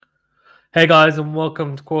Hey guys, and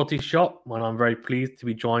welcome to Quality Shot. And I'm very pleased to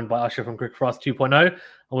be joined by Usher from Cricket Frost 2.0. And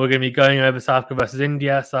we're going to be going over South Africa versus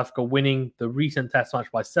India. South Africa winning the recent test match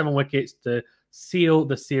by 7 wickets to seal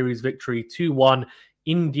the series victory 2-1.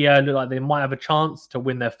 India look like they might have a chance to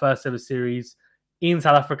win their first ever series in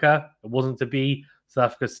South Africa. It wasn't to be.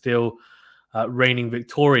 South Africa still reigning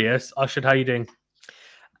victorious. Usher, how are you doing?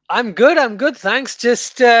 I'm good. Thanks.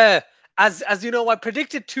 Just as you know, I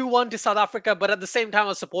predicted 2-1 to South Africa, but at the same time, I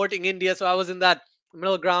was supporting India, so I was in that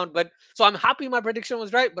middle ground. But so I'm happy my prediction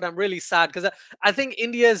was right, but I'm really sad because I think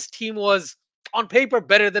India's team was on paper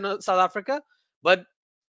better than South Africa, but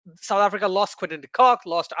South Africa lost Quinton de Kock,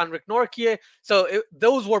 lost Anrik Nortje, so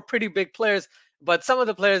those were pretty big players. But some of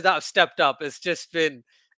the players that have stepped up, it's just been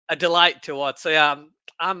a delight to watch. So yeah,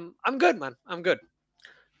 I'm good, man. I'm good.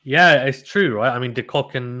 Yeah, it's true, right? I mean, de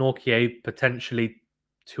Kock and Nortje potentially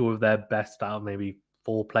two of their best out of maybe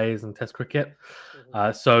 4 players in Test cricket.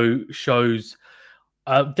 So shows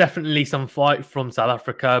definitely some fight from South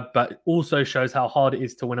Africa, but also shows how hard it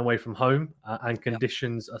is to win away from home. And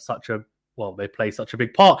conditions are they play such a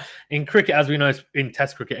big part in cricket, as we know, in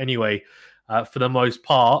Test cricket anyway, for the most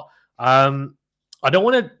part. I don't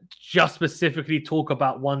want to just specifically talk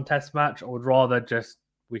about one Test match. I would rather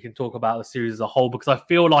we can talk about the series as a whole, because I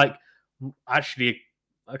feel like actually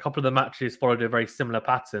a couple of the matches followed a very similar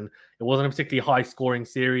pattern. It wasn't a particularly high scoring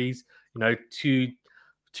series. 200 to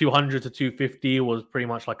 250 was pretty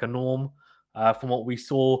much like a norm from what we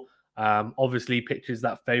saw. Obviously, pitches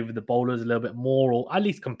that favored the bowlers a little bit more, or at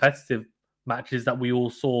least competitive matches that we all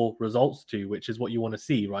saw results to, which is what you want to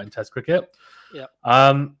see, right, in Test cricket. Yeah.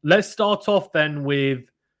 Let's start off then with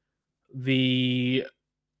I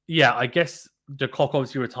guess de Kock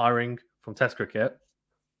obviously retiring from Test cricket.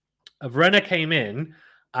 Verena came in,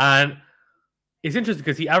 and it's interesting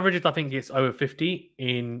because he averages, I think it's over 50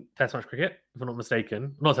 in Test match cricket, if I'm not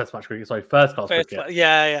mistaken. Not Test match cricket, sorry, first class cricket.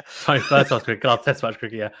 Yeah. Sorry, first class cricket, Test match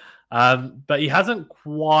cricket, yeah. But he hasn't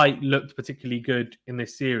quite looked particularly good in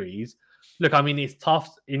this series. Look, I mean, it's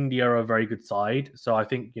tough. India are a very good side. So I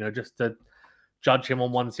think, just to judge him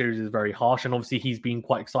on one series is very harsh. And obviously, he's been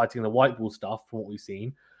quite exciting in the white ball stuff from what we've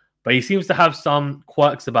seen. But he seems to have some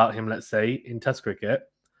quirks about him, let's say, in Test cricket.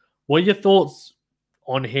 What are your thoughts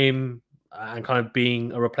on him and kind of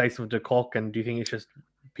being a replacement for de Kock? And do you think it's just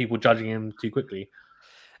people judging him too quickly?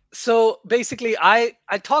 So basically, I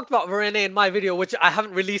talked about Verena in my video, which I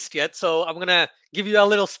haven't released yet. So I'm gonna give you a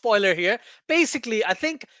little spoiler here. Basically, I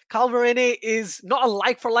think Kyle Verena is not a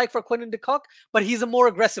like for Quinton de Kock, but he's a more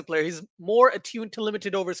aggressive player. He's more attuned to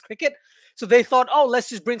limited overs cricket. So they thought, oh, let's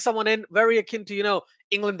just bring someone in very akin to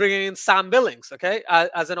England bringing in Sam Billings, okay,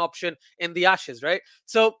 as an option in the Ashes, right?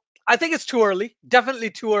 So I think it's too early,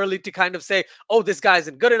 definitely too early to kind of say, oh, this guy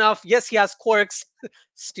isn't good enough. Yes, he has quirks.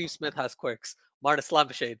 Steve Smith has quirks. Marnus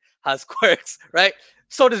Lampashade has quirks, right?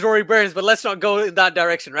 So does Rory Burns, but let's not go in that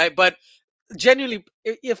direction, right? But genuinely,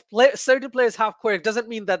 if certain players have quirks, doesn't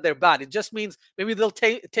mean that they're bad. It just means maybe they'll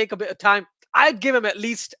take a bit of time. I'd give him at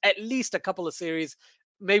least a couple of series,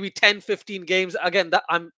 maybe 10, 15 games. Again, that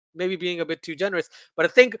I'm maybe being a bit too generous, but I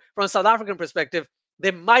think from a South African perspective, they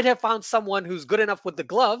might have found someone who's good enough with the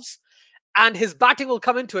gloves, and his batting will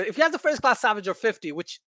come into it. If he has a first class average of 50,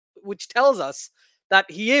 which tells us that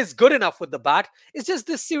he is good enough with the bat, it's just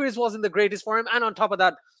this series wasn't the greatest for him. And on top of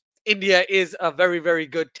that, India is a very, very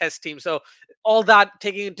good test team. So all that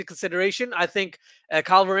taking into consideration, I think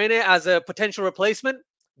Kyle Verena as a potential replacement,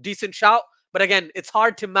 decent shout. But again, it's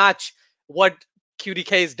hard to match what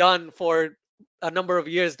QDK has done for a number of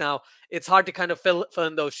years now. It's hard to kind of fill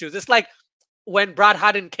in those shoes. It's like when Brad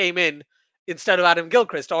Haddon came in instead of Adam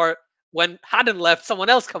Gilchrist, or when Haddon left, someone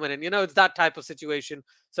else coming in. It's that type of situation.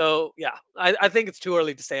 So yeah, I think it's too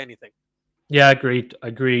early to say anything. Yeah, agreed.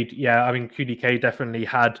 Yeah, I mean, QDK definitely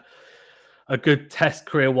had a good Test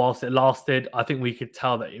career whilst it lasted. I think we could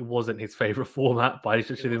tell that it wasn't his favorite format by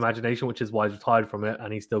stretch of the imagination, which is why he's retired from it,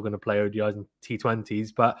 and he's still going to play ODIs and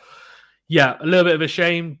T20s. But yeah, a little bit of a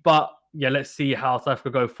shame. But yeah, let's see how South Africa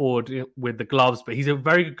go forward with the gloves. But he's a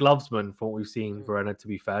very good glovesman from what we've seen, Verena, to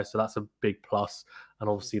be fair. So that's a big plus. And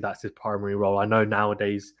obviously, that's his primary role. I know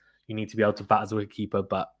nowadays you need to be able to bat as a wicketkeeper,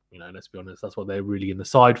 but let's be honest, that's what they're really in the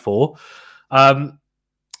side for. From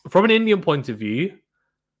an Indian point of view,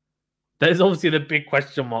 there's obviously the big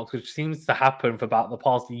question marks, which seems to happen for about the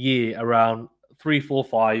past year around 3, 4,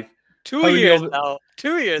 5. 2 years now.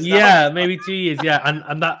 2 years now. Yeah, maybe 2 years. Yeah.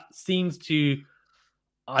 And that seems to,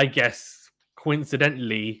 I guess,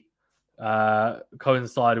 coincidentally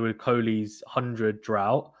coincide with Kohli's 100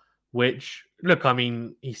 drought, which, look, I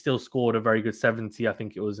mean, he still scored a very good 70, I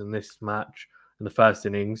think it was in this match, in the first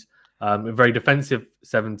innings. A very defensive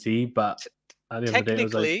 70, but at the end of the day, it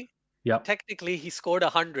was like, Yep. Technically, he scored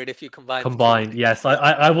 100 if you combine the two Combined, innings. yes. Yeah.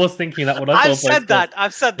 I was thinking that when I saw I've both said scores. that.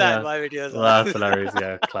 I've said that in Yeah. my video as Well, well. that's hilarious.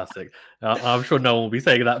 Yeah, classic. I'm sure no one will be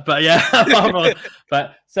saying that, but yeah.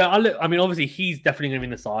 But so I look. I mean, obviously, he's definitely going to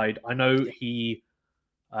be in the side. I know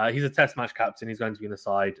Yeah. he's a Test match captain. He's going to be in the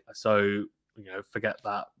side. So forget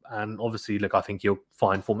that. And obviously, look, I think he'll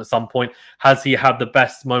find form at some point. Has he had the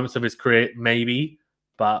best moments of his career? Maybe,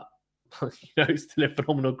 but he's still a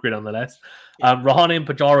phenomenal career nonetheless. Yeah. Rahane and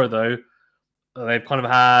Pajara, though, they've kind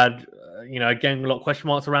of had, again, a lot of question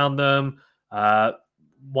marks around them.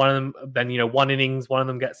 One of them, then one innings, one of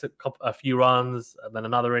them gets a few runs, and then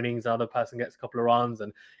another innings, the other person gets a couple of runs,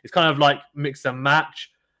 and it's kind of like mix and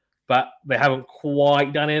match. But they haven't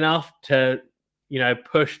quite done enough to,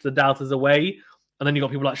 push the doubters away. And then you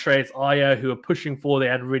got people like Shreyas Iyer who are pushing for. They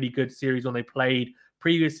had a really good series when they played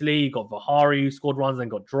previously. You got Vihari who scored runs, then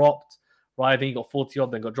got dropped. Right, I think he got 40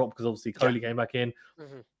 odd, then got dropped because obviously Kohli came back in.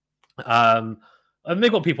 And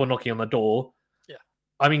they've got people knocking on the door. Yeah.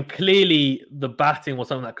 I mean, clearly the batting was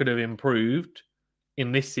something that could have improved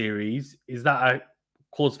in this series. Is that a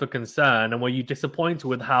cause for concern? And were you disappointed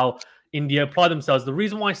with how India applied themselves? The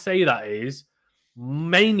reason why I say that is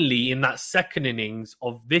mainly in that second innings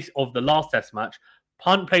of the last Test match,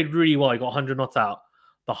 Punt played really well. He got 100 not out.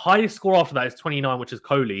 The highest score after that is 29, which is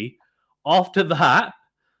Kohli. After that,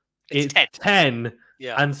 it's 10.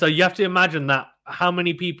 Yeah. And so you have to imagine that how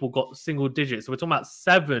many people got single digits. So we're talking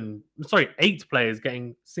about 8 players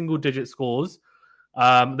getting single digit scores.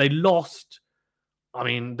 They lost.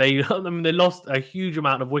 They lost a huge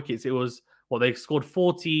amount of wickets. It was they scored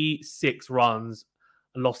 46 runs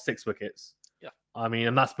and lost 6 wickets. Yeah.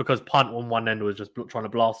 And that's because Punt on one end was just trying to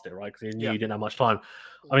blast it, right? Because he knew he didn't have much time.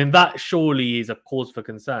 That surely is a cause for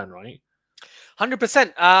concern, right?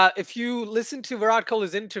 100%. If you listen to Virat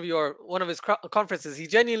Kohli's interview or one of his conferences, he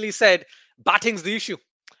genuinely said batting's the issue.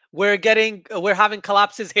 We're having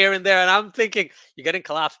collapses here and there, and I'm thinking you're getting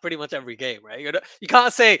collapsed pretty much every game, right? You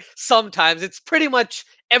can't say sometimes. It's pretty much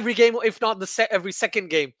every game, if not every second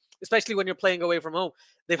game, especially when you're playing away from home.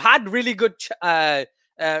 They've had really good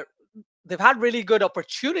they've had really good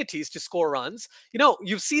opportunities to score runs.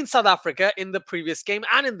 You've seen South Africa in the previous game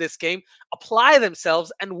and in this game apply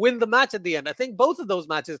themselves and win the match at the end. I think both of those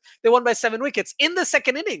matches, they won by 7 wickets in the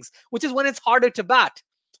second innings, which is when it's harder to bat.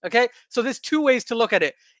 Okay, so there's 2 ways to look at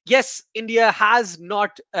it. Yes, India has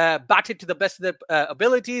not batted to the best of their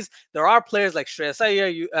abilities. There are players like Shreyas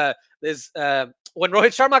Iyer. There's when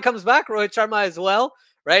Rohit Sharma comes back, Rohit Sharma as well,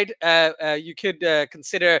 right? You could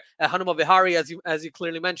consider Hanuma Vihari, as you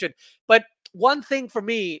clearly mentioned. But one thing for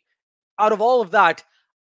me, out of all of that,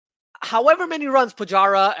 however many runs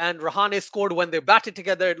Pujara and Rahane scored when they batted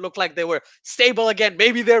together, it looked like they were stable again.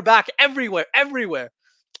 Maybe they're back everywhere.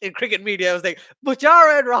 In cricket media, I was like,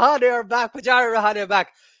 Pujara and Rahane are back. Pujara and Rahane are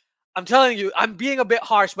back. I'm telling you, I'm being a bit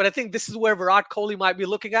harsh, but I think this is where Virat Kohli might be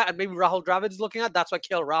looking at, and maybe Rahul Dravid is looking at. That's why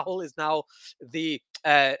KL Rahul is now the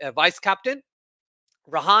vice captain.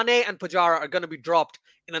 Rahane and Pujara are going to be dropped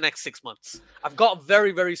in the next 6 months. I've got a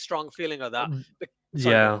very, very strong feeling of that.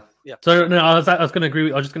 Sorry, yeah. So no, I was going to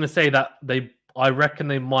agree. I was just going to say that I reckon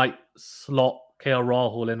they might slot KL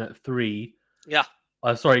Rahul in at 3. Yeah.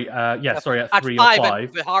 At 3 at or 5.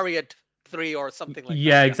 And Vihari at 3 or something like that.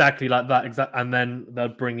 Yeah, exactly like that. And then they'll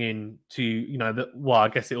bring in I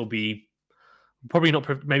guess it'll be probably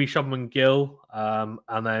not, maybe Shubman Gill,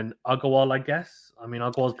 and then Agarwal, I guess.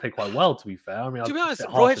 Agarwal's played quite well, to be fair. To be honest,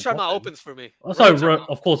 Rohit Sharma opens for me. Of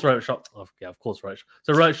course, Rohit Sharma.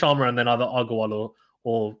 So Rohit Sharma and then either Agarwal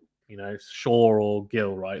or Shaw or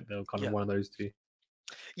Gill, right? They're kind of one of those 2.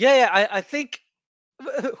 Yeah, I think,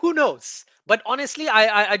 who knows? But honestly,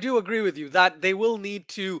 I do agree with you that they will need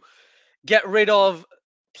to get rid of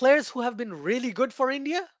players who have been really good for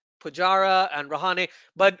India, Pujara and Rahane.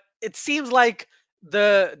 But it seems like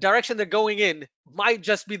the direction they're going in might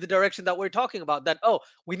just be the direction that we're talking about, that,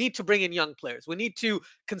 we need to bring in young players. We need to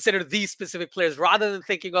consider these specific players rather than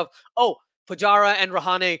thinking of, Pujara and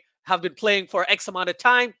Rahane have been playing for X amount of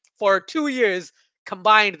time. For 2 years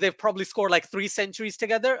combined, they've probably scored like 3 centuries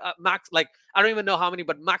together. Max, like, I don't even know how many,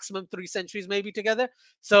 but maximum 3 centuries maybe together.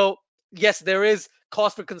 So yes, there is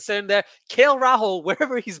cause for concern there. KL Rahul,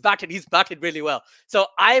 wherever he's batted really well. So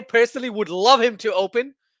I personally would love him to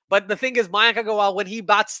open. But the thing is, Mayank Agarwal, when he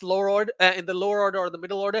bats lower order, in the lower order or the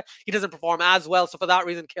middle order, he doesn't perform as well. So for that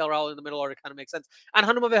reason, KL Rahul in the middle order kind of makes sense. And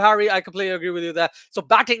Hanuma Vihari, I completely agree with you there. So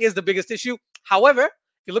batting is the biggest issue. However, if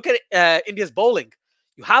you look at India's bowling,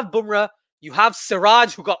 you have Bumrah, you have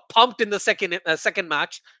Siraj, who got pumped in the second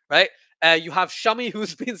match, right? You have Shami,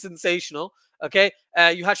 who's been sensational. Okay,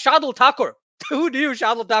 you had Shardul Thakur. Who knew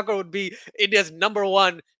Shardul Thakur would be India's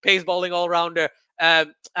 #1 pace bowling all-rounder?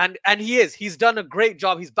 And he's done a great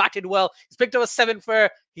job. He's batted well. He's picked up a 7 for.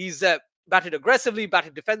 He's batted aggressively,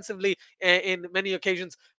 batted defensively in many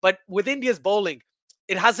occasions. But with India's bowling,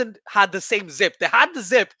 it hasn't had the same zip. They had the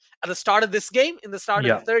zip at the start of this game, in the start of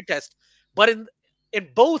the Yeah. third test, but in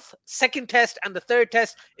both second test and the third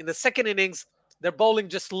test, in the second innings, their bowling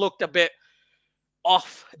just looked a bit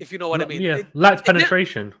off, if you know what I mean. Yeah, lacked It didn't,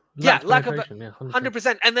 penetration. yeah, Lacked lack of penetration. Yeah, 100%.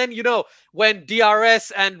 100%. And then, when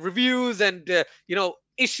DRS and reviews and,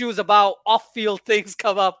 issues about off-field things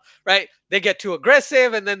come up, right? They get too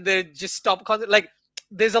aggressive and then they just stop. Like,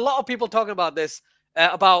 there's a lot of people talking about this,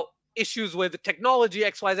 about issues with technology,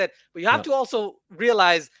 XYZ. But you have Yeah. to also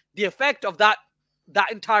realize the effect of that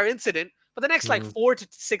entire incident for the next like 4 to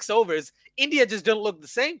 6 overs. India just didn't look the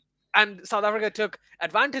same. And South Africa took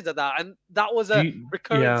advantage of that. And that was a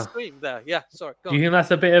recurring stream there. Yeah, sorry. Do you think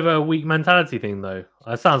that's a bit of a weak mentality thing, though?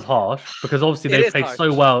 That sounds harsh because obviously It they've is played harsh.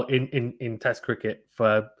 so well in Test cricket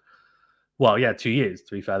for, 2 years,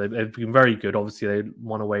 to be fair. They've been very good. Obviously, they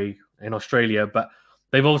won away in Australia, but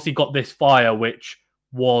they've obviously got this fire, which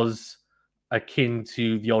was akin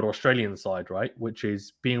to the old Australian side, right? Which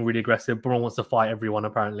is being really aggressive. Braun wants to fight everyone,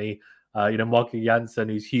 apparently. Mark Jansen,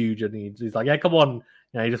 who's huge, and he's like, yeah, come on.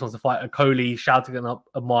 He just wants to fight a Kohli, shouting up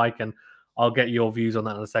a mic, and I'll get your views on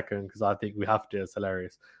that in a second because I think we have to. It's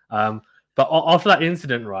hilarious. But after that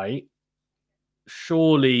incident, right,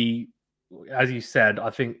 surely, as you said, I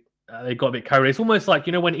think they got a bit carried. It's almost like,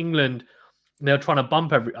 when England, they were trying to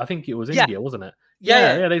bump I think it was India, wasn't it?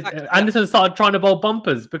 Yeah. Anderson started trying to bowl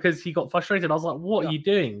bumpers because he got frustrated. I was like, what are you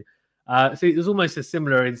doing? So it was almost a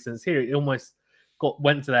similar instance here. It almost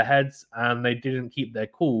went to their heads and they didn't keep their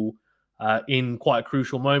cool in quite a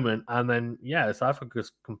crucial moment. And then, South Africa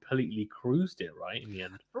just completely cruised it, right, in the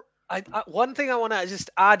end. One thing I want to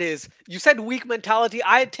just add is, you said weak mentality.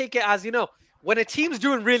 I take it as, when a team's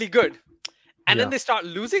doing really good and then they start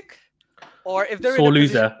losing, or if they're in a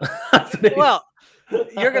loser. position, well,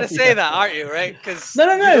 you're gonna say that, aren't you? Right? Because no.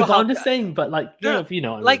 But I'm just saying. But like, if you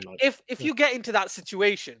know, what like, I mean, if you get into that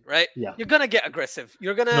situation, right? Yeah. You're gonna get aggressive.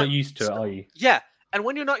 You're gonna not used to it, are you? Yeah. And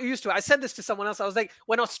when you're not used to it, I said this to someone else. I was like,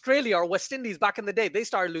 when Australia or West Indies back in the day, they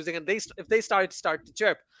started losing, and if they started to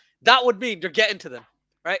chirp, that would mean you're getting to them,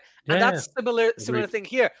 right? And that's similar thing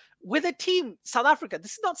here with a team. South Africa.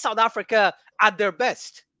 This is not South Africa at their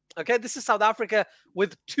best. Okay, this is South Africa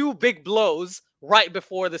with 2 big blows right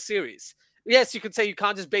before the series. Yes, you could say you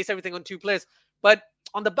can't just base everything on 2 players, but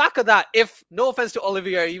on the back of that, if no offense to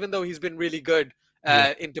Olivier, even though he's been really good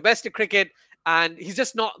in domestic cricket, and he's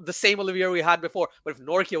just not the same Olivier we had before. But if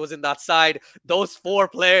Norkia was in that side, those 4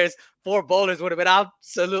 bowlers would have been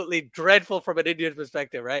absolutely dreadful from an Indian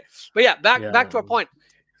perspective, right? But back to our point.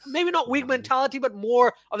 Maybe not weak mentality, but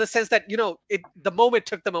more of the sense that, the moment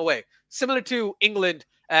took them away. Similar to England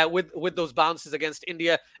with those bounces against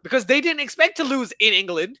India, because they didn't expect to lose in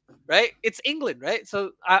England, right? It's England, right?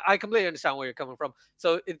 So I completely understand where you're coming from.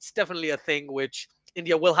 So it's definitely a thing which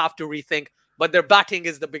India will have to rethink. But their batting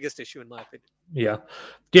is the biggest issue, in my opinion. Yeah.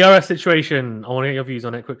 DRS situation, I want to get your views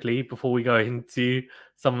on it quickly before we go into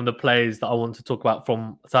some of the players that I want to talk about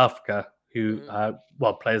from South Africa, who,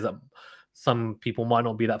 players that some people might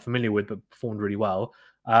not be that familiar with, but performed really well.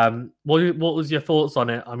 What was your thoughts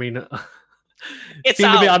on it? I mean, it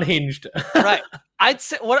seemed a bit unhinged. Right. I'd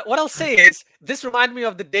say what I'll say is, this reminded me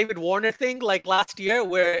of the David Warner thing, like last year,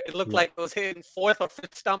 where it looked like it was hitting 4th or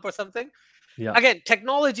 5th stump or something. Yeah. Again,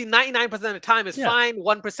 technology 99% of the time is fine.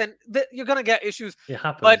 1%, you're gonna get issues. It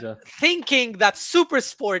happens. But thinking that Super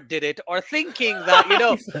Sport did it, or thinking that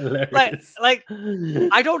like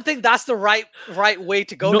I don't think that's the right way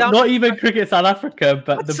to go down. Not even Cricket South Africa,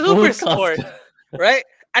 but the Super Sport, right?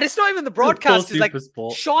 And it's not even the broadcast. It's like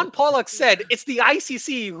Sport. Sean Pollock said, it's the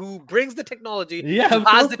ICC who brings the technology, who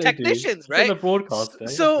has the technicians, right? The broadcaster.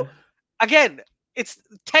 So again, it's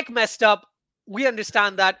tech messed up. We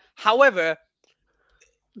understand that. However,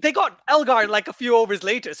 they got Elgar like a few overs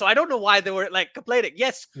later, so I don't know why they were like complaining.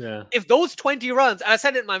 Yes, if those 20 runs, and I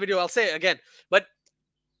said it in my video, I'll say it again, but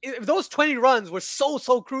if those 20 runs were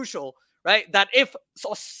so crucial, right? That if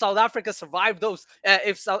South Africa survived those,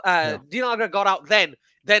 if Dean Agra got out then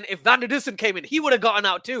if Van der Dussen came in, he would have gotten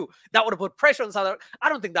out too. That would have put pressure on South Africa. I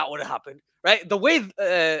don't think that would have happened, right? The way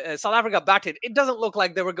South Africa batted, it doesn't look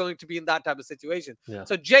like they were going to be in that type of situation.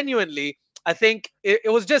 So genuinely, I think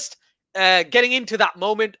it was just getting into that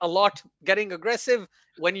moment a lot, getting aggressive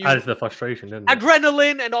when you adds the frustration, doesn't it?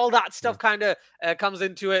 Adrenaline and all that stuff kind of comes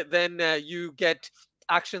into it. Then you get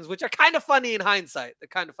actions which are kind of funny in hindsight. They're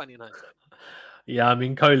kind of funny in hindsight. Yeah, I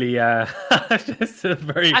mean Kohli, just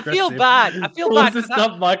very I feel aggressive. bad. I feel Wants bad to because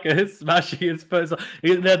stop Marcus smashing his foot.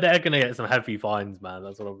 They're gonna get some heavy fines, man.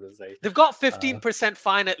 That's what I'm gonna say. they've got Uh, 15%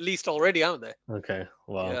 fine at least already, haven't they? okay,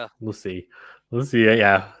 well, Yeah, we'll see. We'll see.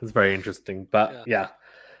 Yeah, it's very interesting. But yeah, yeah,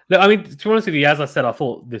 look, I mean, to be honest with you, as I said, I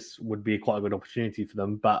thought this would be quite a good opportunity for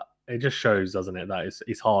them, but it just shows, doesn't it, that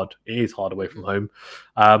it's hard. It is hard away from hmm home,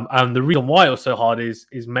 and the reason why it was so hard is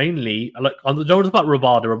mainly like on the Jones about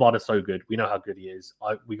Rabada. Rabada's so good. We know how good he is.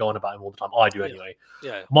 We go on about him all the time. I do yeah, anyway.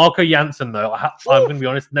 yeah. Marco Janssen, though, I'm Whew, going to be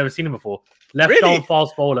honest, never seen him before. Left arm really?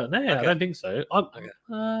 fast bowler. No, I Okay, don't think so. okay.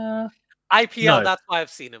 IPL, No. that's why I've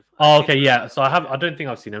seen him. I've Oh, seen okay, him. yeah. So I Yeah, have. I don't think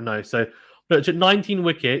I've seen him. No. So, but 19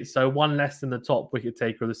 wickets, so one less than the top wicket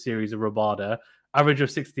taker of the series of Rabada. Average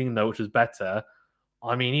of 16 though, which was better.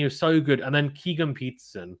 I mean, he was so good. And then Keegan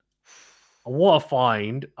Peterson, what a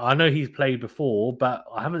find! I know he's played before, but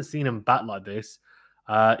I haven't seen him bat like this.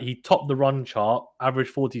 He topped the run chart, average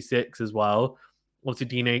 46 as well.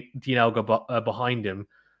 Obviously, Dean Elgar behind him.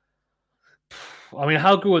 I mean,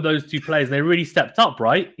 how good were those two players? They really stepped up,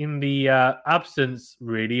 right? In the absence,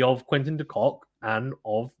 really, of Quentin de Kock and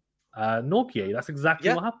of Nortje. That's exactly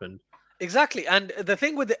yeah, what happened. exactly. And the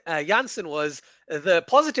thing with Janssen was the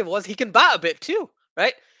positive was he can bat a bit too,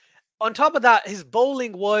 right? On top of that, his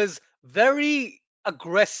bowling was very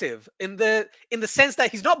aggressive in the sense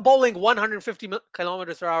that he's not bowling 150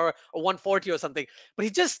 kilometers per hour or 140 or something, but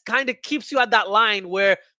he just kind of keeps you at that line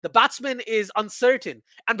where the batsman is uncertain,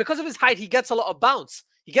 and because of his height, he gets a lot of bounce.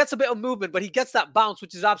 He gets a bit of movement, but he gets that bounce,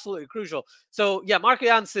 which is absolutely crucial. So yeah, Marco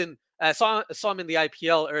Janssen saw him in the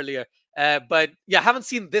IPL earlier. But yeah, haven't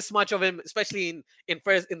seen this much of him, especially in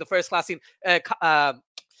the first class scene.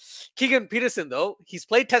 Keegan Peterson, though, he's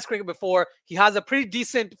played Test cricket before. He has a pretty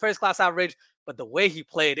decent first class average, but the way he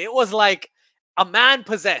played, it was like a man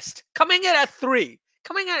possessed, coming in at three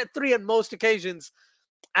on most occasions.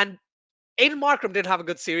 And Aiden Markram didn't have a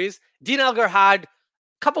good series. Dean Elgar had a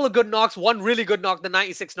couple of good knocks, one really good knock, the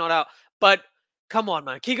 96 not out. But come on,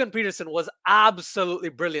 man. Keegan Peterson was absolutely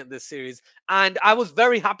brilliant this series. And I was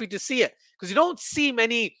very happy to see it because you don't see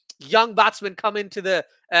many young batsmen come into the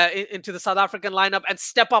South African lineup and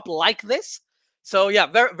step up like this. So yeah,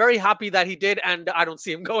 very very happy that he did, and I don't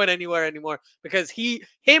see him going anywhere anymore because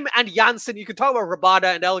him and Janssen, you can talk about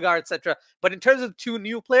Rabada and Elgar, etc. But in terms of the two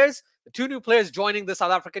new players joining the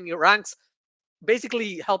South African ranks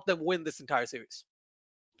basically helped them win this entire series.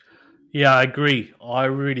 Yeah, I agree. I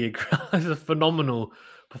really agree. It's phenomenal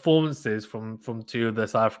performances from two of the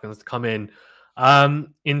South Africans to come in.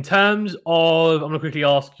 In terms of, I'm going to quickly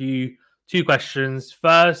ask you two questions.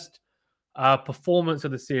 First, performance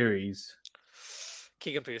of the series.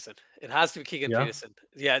 Keegan Peterson. It has to be Keegan Yeah, Peterson.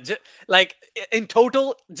 Yeah, like in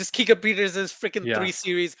total, just Keegan Peterson's freaking yeah, three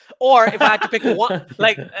series. Or if I had to pick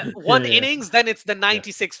one yeah, innings, then it's the yeah,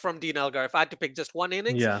 96 from Dean Elgar. If I had to pick just one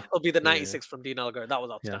innings, yeah, it'll be the yeah, 96 from Dean Elgar. That was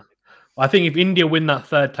yeah. outstanding. I think if India win that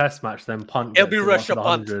third Test match, then Punt It'll be gets it right for Rishabh the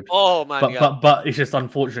Pant. 100. Oh man, yeah, But it's just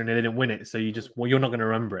unfortunate they didn't win it. So you're not going to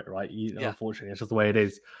remember it, right? yeah, Unfortunately, it's just the way it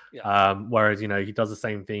is. yeah. Whereas he does the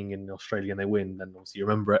same thing in Australia and they win, then obviously you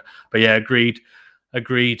remember it. But yeah, agreed.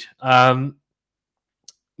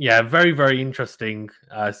 Yeah, very very interesting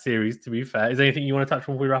series. To be fair, is there anything you want to touch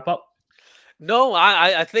on before we wrap up? No,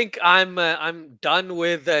 I think I'm done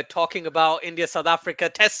with talking about India South Africa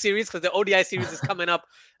Test series because the ODI series is coming up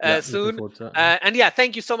Yeah, looking soon. forward to it. And yeah,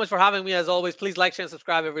 thank you so much for having me as always. Please like, share, and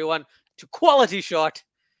subscribe, everyone, to Quality Shot,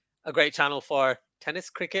 a great channel for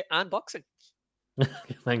tennis, cricket, and boxing.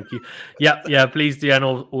 Thank you. Yeah, please do. And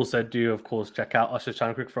also do, of course, check out Usher's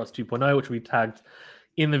channel, Cricket for Us 2.0, which we tagged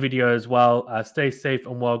in the video as well. Stay safe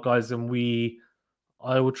and well, guys. And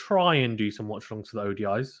I will try and do some watch alongs to the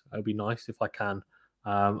ODIs. It would be nice if I can.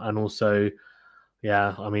 And also,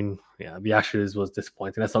 yeah, I mean, yeah, the Ashes was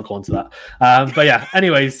disappointing. Let's not go on to that. But yeah,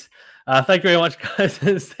 anyways, thank you very much, guys.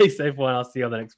 Stay safe, and I'll see you on the next